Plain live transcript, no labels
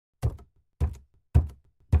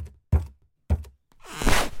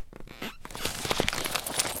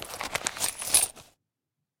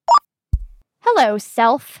Hello,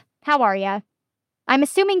 Self. How are ya? I'm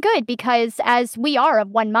assuming good because as we are of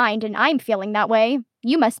one mind and I'm feeling that way,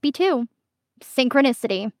 you must be too.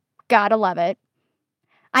 Synchronicity. Gotta love it.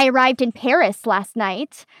 I arrived in Paris last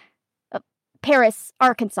night. Paris,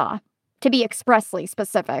 Arkansas, to be expressly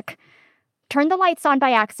specific. Turned the lights on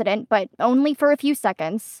by accident, but only for a few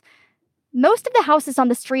seconds. Most of the houses on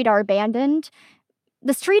the street are abandoned.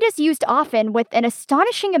 The street is used often with an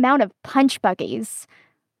astonishing amount of punch buggies.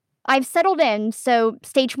 I've settled in, so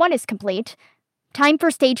stage 1 is complete. Time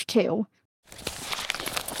for stage 2.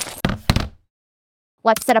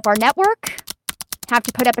 Let's set up our network. Have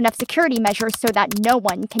to put up enough security measures so that no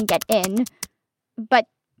one can get in. But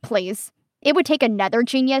please, it would take another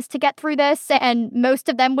genius to get through this, and most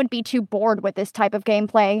of them would be too bored with this type of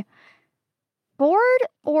gameplay. Bored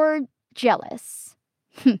or jealous?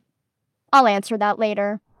 I'll answer that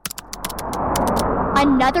later.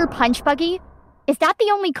 Another punch buggy? Is that the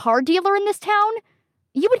only car dealer in this town?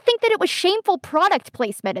 You would think that it was shameful product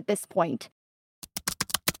placement at this point.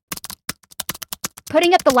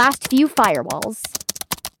 Putting up the last few firewalls.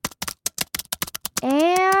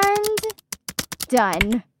 And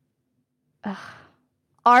done. Ugh.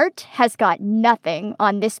 Art has got nothing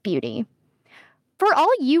on this beauty. For all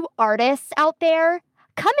you artists out there,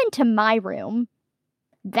 come into my room.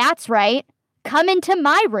 That's right, come into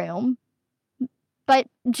my room. But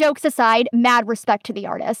jokes aside, mad respect to the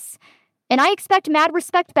artists. And I expect mad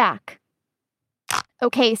respect back.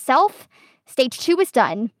 Okay, Self, stage 2 is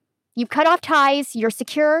done. You've cut off ties, you're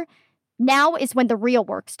secure. Now is when the real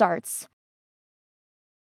work starts.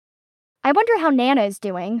 I wonder how Nana is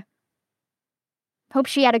doing. Hope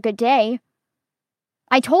she had a good day.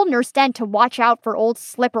 I told Nurse Dent to watch out for old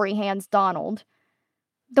slippery hands Donald.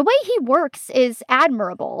 The way he works is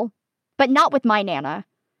admirable, but not with my Nana.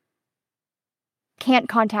 Can't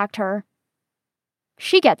contact her.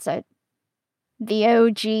 She gets it. The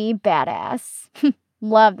OG badass.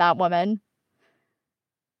 Love that woman.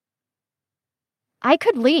 I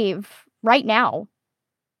could leave right now.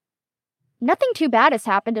 Nothing too bad has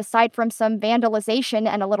happened aside from some vandalization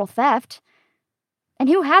and a little theft. And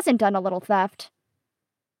who hasn't done a little theft?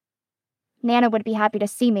 Nana would be happy to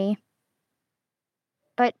see me.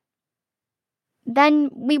 But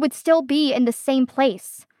then we would still be in the same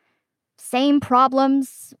place. Same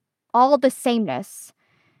problems, all the sameness.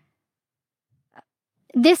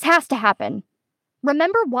 This has to happen.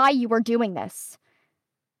 Remember why you were doing this.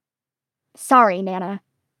 Sorry, Nana.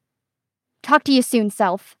 Talk to you soon,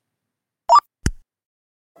 Self.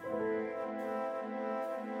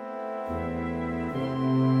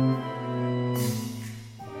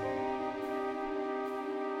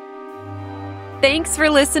 Thanks for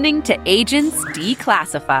listening to Agents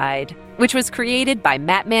Declassified, which was created by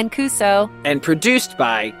Matt Mancuso and produced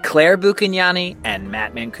by Claire Buchignani and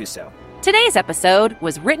Matt Mancuso. Today's episode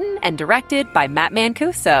was written and directed by Matt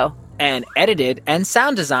Mancuso and edited and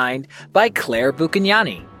sound designed by Claire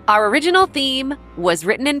Buchignani. Our original theme was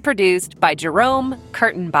written and produced by Jerome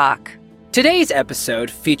Kurtenbach. Today's episode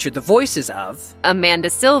featured the voices of Amanda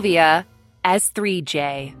Sylvia as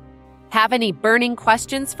 3J. Have any burning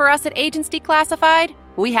questions for us at Agents Declassified?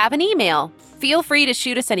 We have an email. Feel free to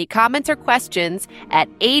shoot us any comments or questions at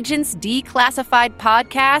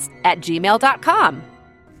agentsdeclassifiedpodcast@gmail.com.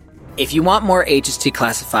 If you want more Agents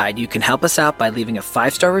Declassified, you can help us out by leaving a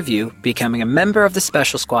 5-star review, becoming a member of the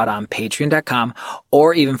Special Squad on Patreon.com,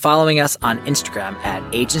 or even following us on Instagram at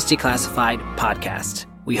Agents Declassified Podcast.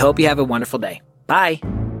 We hope you have a wonderful day. Bye.